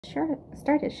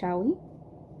Started, shall we?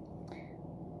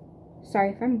 Sorry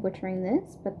if I'm butchering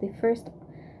this, but the first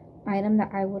item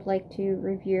that I would like to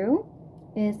review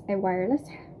is a wireless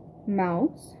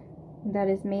mouse that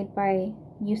is made by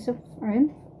Uiosmuph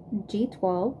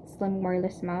G12 Slim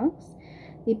Wireless Mouse.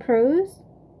 The pros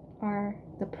are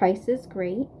the price is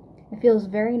great. It feels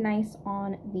very nice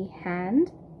on the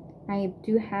hand. I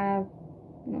do have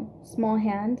small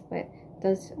hand, but it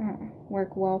does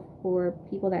work well for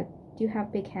people that do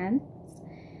have big hands.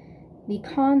 The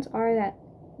cons are that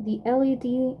the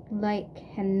LED light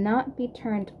cannot be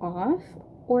turned off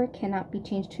or cannot be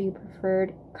changed to your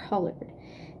preferred color.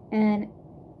 And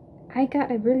I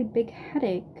got a really big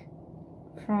headache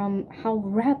from how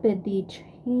rapid the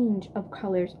change of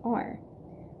colors are.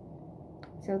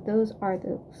 So those are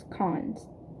those cons.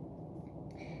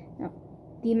 Now,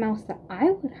 the mouse that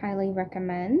I would highly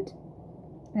recommend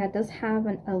that does have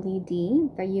an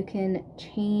LED that you can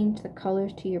change the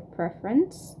colors to your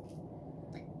preference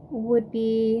would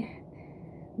be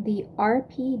the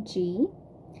RPG,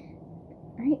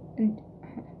 right? And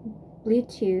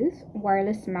Bluetooth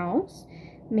wireless mouse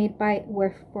made by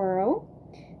Uiosmuph.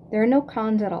 There are no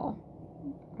cons at all.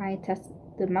 I tested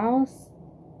the mouse.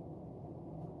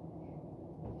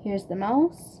 Here's the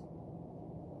mouse.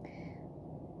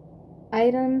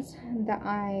 Items that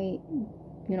I,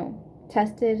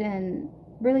 tested and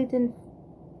really didn't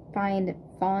find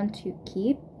fun to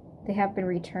keep, they have been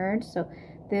returned, so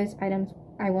those items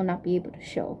I will not be able to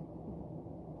show.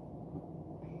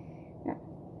 Now,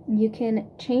 you can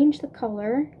change the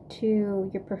color to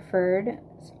your preferred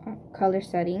color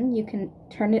setting. You can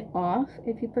turn it off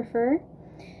if you prefer.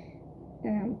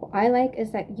 What I like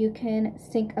is that you can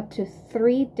sync up to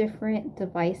 3 different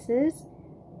devices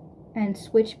and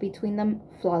switch between them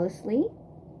flawlessly.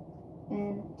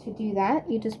 And to do that,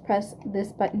 you just press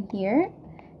this button here,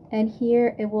 and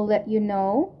here it will let you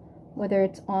know whether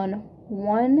it's on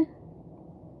 1,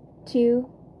 2,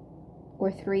 or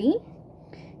 3.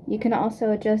 You can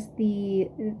also adjust the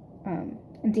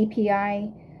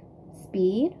DPI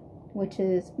speed, which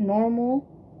is normal,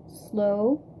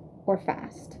 slow, or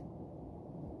fast.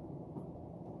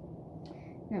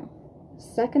 Now,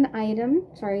 second item,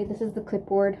 sorry, this is the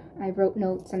clipboard. I wrote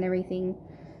notes and everything.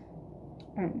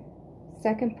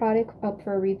 Second product up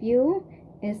for review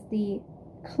is the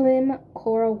KLIM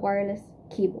Chroma wireless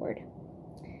keyboard.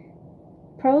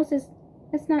 Pros is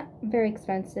it's not very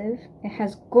expensive. It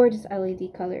has gorgeous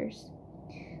LED colors.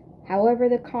 However,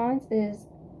 the cons is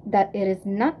that it is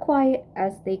not quiet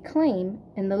as they claim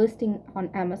in the listing on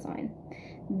Amazon.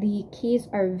 The keys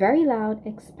are very loud,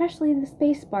 especially the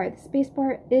spacebar. The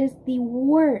spacebar is the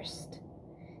worst.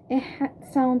 It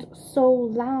sounds so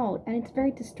loud and it's very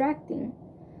distracting.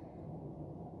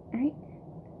 Alright,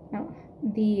 now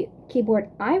the keyboard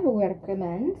I would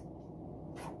recommend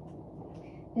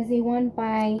is the one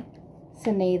by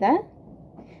Shelina.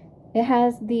 It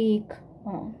has the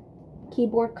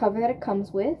keyboard cover that it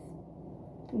comes with,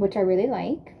 which I really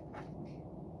like.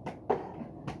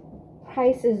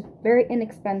 Price is very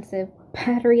inexpensive.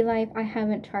 Battery life, I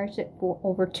haven't charged it for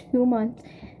over 2 months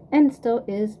and still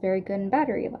is very good in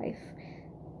battery life.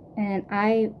 And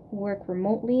I work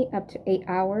remotely up to 8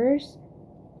 hours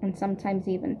and sometimes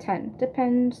even 10.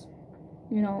 Depends,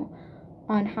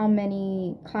 on how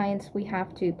many clients we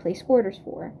have to place orders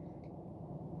for.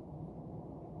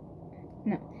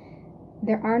 Now,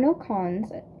 there are no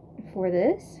cons for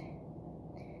this.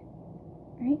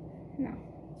 Right? Now,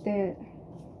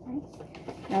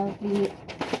 the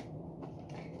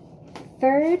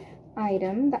third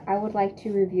item that I would like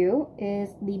to review is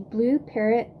the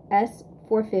BlueParrott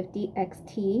S450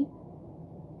 XT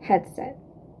headset.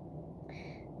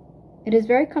 It is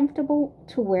very comfortable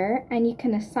to wear, and you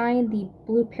can assign the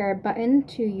BlueParrott button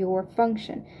to your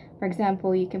function. For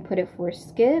example, you can put it for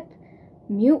skip,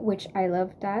 mute, which I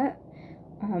love that.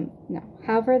 No.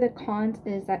 However, the cons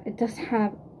is that it does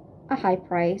have a high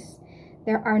price.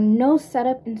 There are no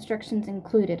setup instructions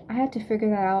included. I had to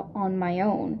figure that out on my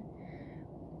own.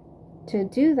 To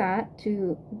do that,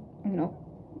 to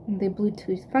the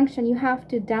Bluetooth function, you have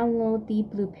to download the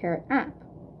BlueParrott app.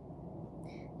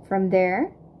 From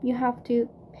there, you have to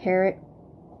pair it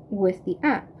with the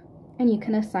app, and you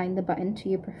can assign the button to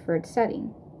your preferred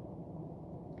setting.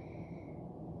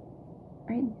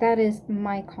 Right, that is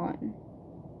my con.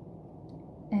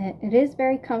 And it is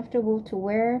very comfortable to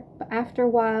wear, but after a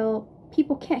while,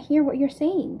 people can't hear what you're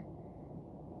saying.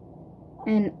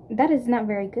 And that is not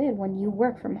very good when you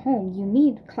work from home. You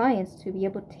need clients to be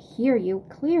able to hear you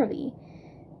clearly.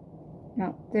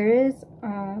 Now, there is,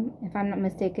 if I'm not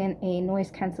mistaken, a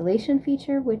noise cancellation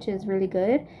feature, which is really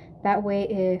good. That way,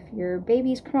 if your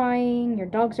baby's crying, your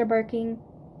dogs are barking,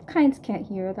 clients can't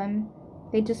hear them.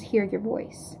 They just hear your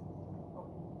voice.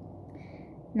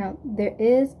 Now, there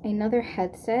is another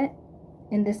headset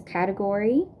in this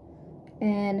category,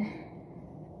 and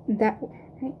that,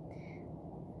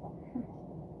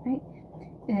 right,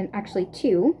 and actually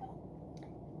two.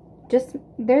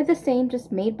 They're the same,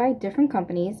 just made by different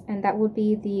companies, and that would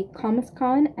be the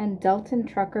COMEXION and Delton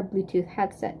Trucker Bluetooth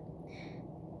headset.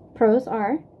 Pros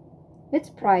are its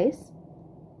price,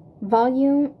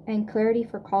 volume, and clarity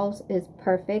for calls is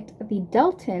perfect. The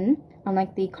Delton,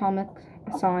 unlike the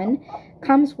COMEXION,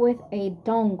 comes with a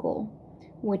dongle,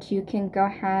 which you can go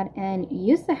ahead and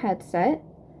use the headset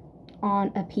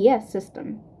on a PS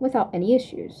system without any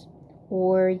issues.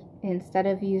 Or instead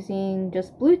of using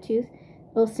just Bluetooth,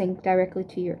 it'll sync directly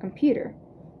to your computer.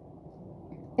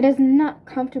 It is not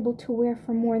comfortable to wear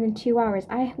for more than 2 hours.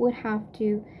 I would have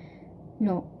to,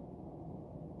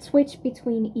 switch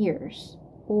between ears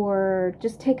or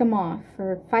just take them off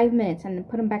for 5 minutes and then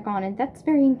put them back on, and that's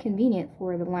very inconvenient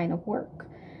for the line of work.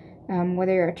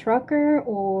 Whether you're a trucker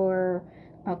or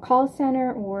a call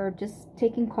center or just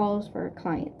taking calls for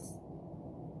clients.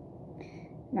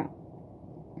 Now,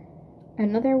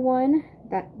 another one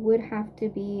that would have to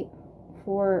be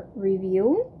for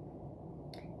review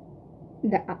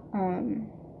that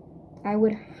I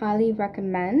would highly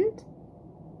recommend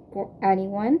for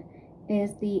anyone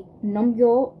is the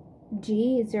NUBWO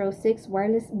G06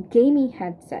 wireless gaming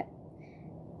headset.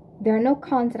 There are no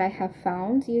cons that I have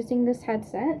found using this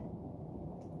headset.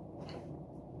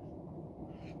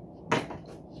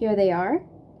 Here they are.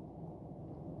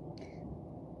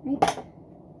 Right.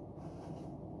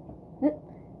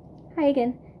 Hi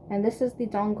again. And this is the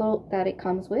dongle that it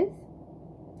comes with.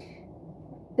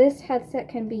 This headset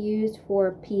can be used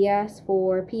for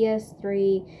PS4,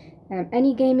 PS3,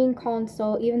 any gaming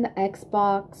console, even the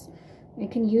Xbox.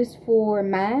 It can use for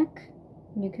Mac.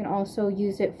 You can also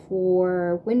use it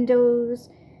for Windows,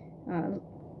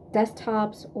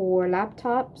 desktops or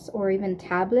laptops, or even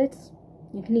tablets.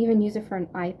 You can even use it for an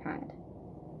iPad,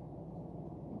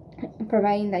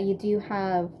 providing that you do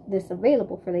have this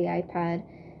available for the iPad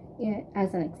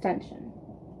as an extension.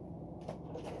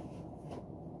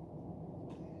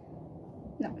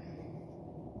 No.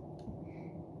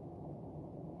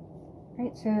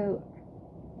 Right, so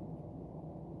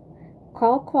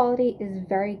call quality is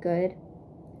very good.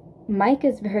 Mic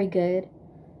is very good.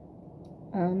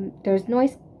 There's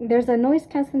a noise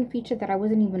canceling feature that I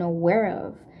wasn't even aware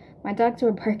of. My dogs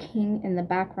were barking in the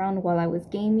background while I was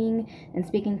gaming and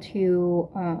speaking to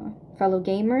a fellow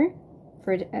gamer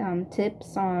for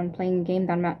tips on playing a game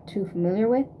that I'm not too familiar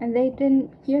with, and they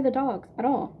didn't hear the dogs at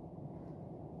all.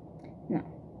 No.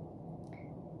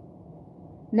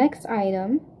 Next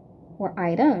item, or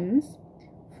items,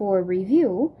 for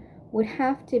review would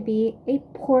have to be a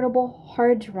portable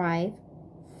hard drive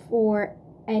for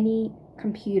any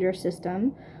computer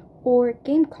system or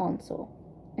game console,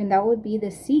 and that would be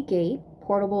the Seagate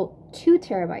portable 2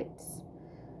 terabytes.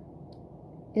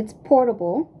 It's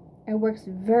portable. It works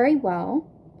very well.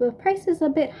 The price is a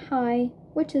bit high,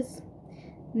 which is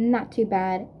not too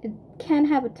bad. It can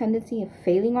have a tendency of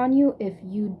failing on you if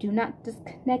you do not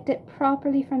disconnect it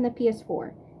properly from the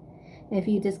PS4. If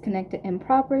you disconnect it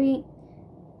improperly,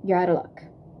 you're out of luck.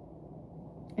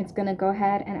 It's going to go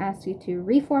ahead and ask you to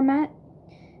reformat,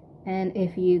 and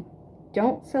if you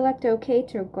don't select OK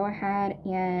to go ahead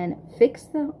and fix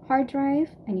the hard drive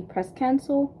and you press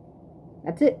cancel,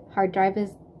 that's it. Hard drive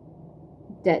is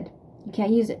dead. You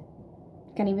can't use it.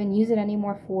 You can't even use it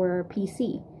anymore for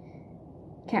PC.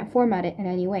 Can't format it in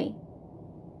any way.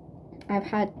 I've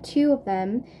had 2 of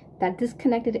them that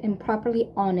disconnected improperly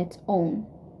on its own.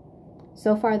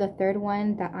 So far, the third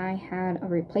one that I had a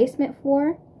replacement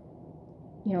for,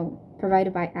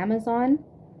 provided by Amazon,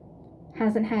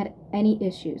 hasn't had any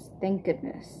issues, thank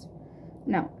goodness.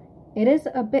 Now, it is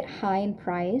a bit high in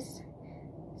price,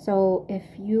 so if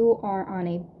you are on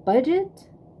a budget,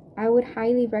 I would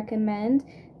highly recommend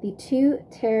the 2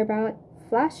 terabyte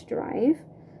flash drive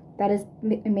that is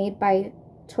made by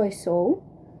Toyso.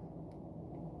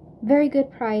 Very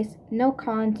good price, no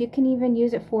cons. You can even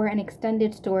use it for an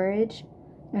extended storage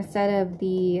instead of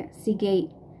the Seagate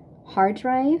hard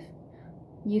drive.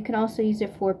 You can also use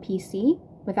it for PC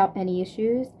without any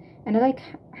issues. And I like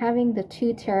having the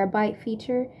 2 terabyte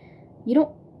feature. You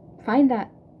don't find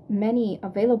that many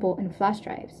available in flash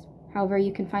drives. However,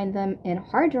 you can find them in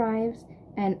hard drives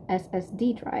and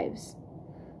SSD drives.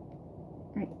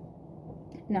 Right.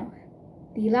 Now,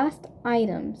 the last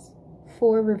items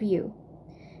for review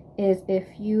is if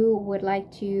you would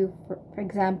like to, for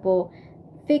example,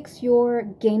 fix your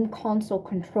game console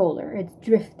controller. It's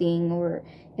drifting or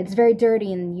it's very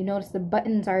dirty and you notice the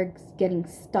buttons are getting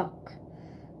stuck,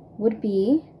 would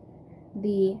be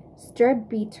the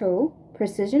STREBITO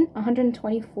Precision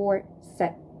 124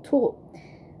 set tool.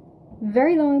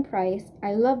 Very low in price.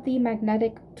 I love the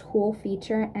magnetic tool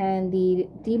feature and the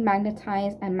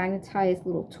demagnetize and magnetize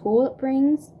little tool it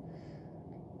brings.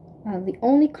 The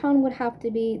only con would have to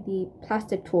be the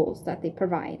plastic tools that they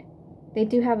provide. They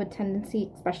do have a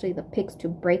tendency, especially the picks, to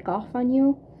break off on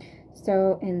you.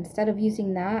 So instead of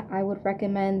using that, I would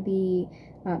recommend the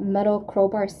metal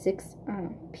Crowbar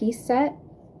 6-piece set,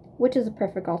 which is a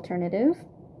perfect alternative.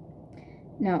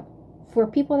 Now, for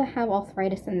people that have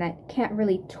arthritis and that can't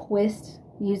really twist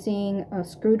using a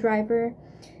screwdriver,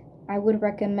 I would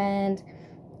recommend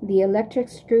the electric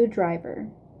screwdriver,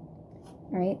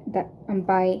 right? That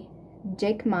by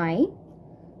KLIM.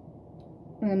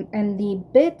 And the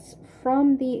bits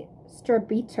from the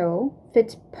STREBITO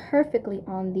fits perfectly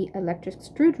on the electric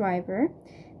screwdriver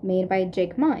made by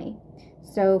KLIM.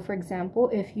 So, for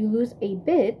example, if you lose a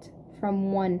bit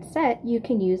from one set, you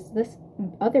can use this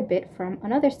other bit from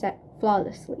another set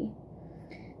flawlessly.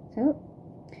 So,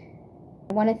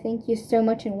 I want to thank you so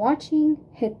much for watching.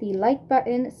 Hit the like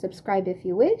button, subscribe if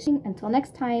you wish. Until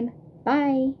next time,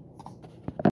 bye!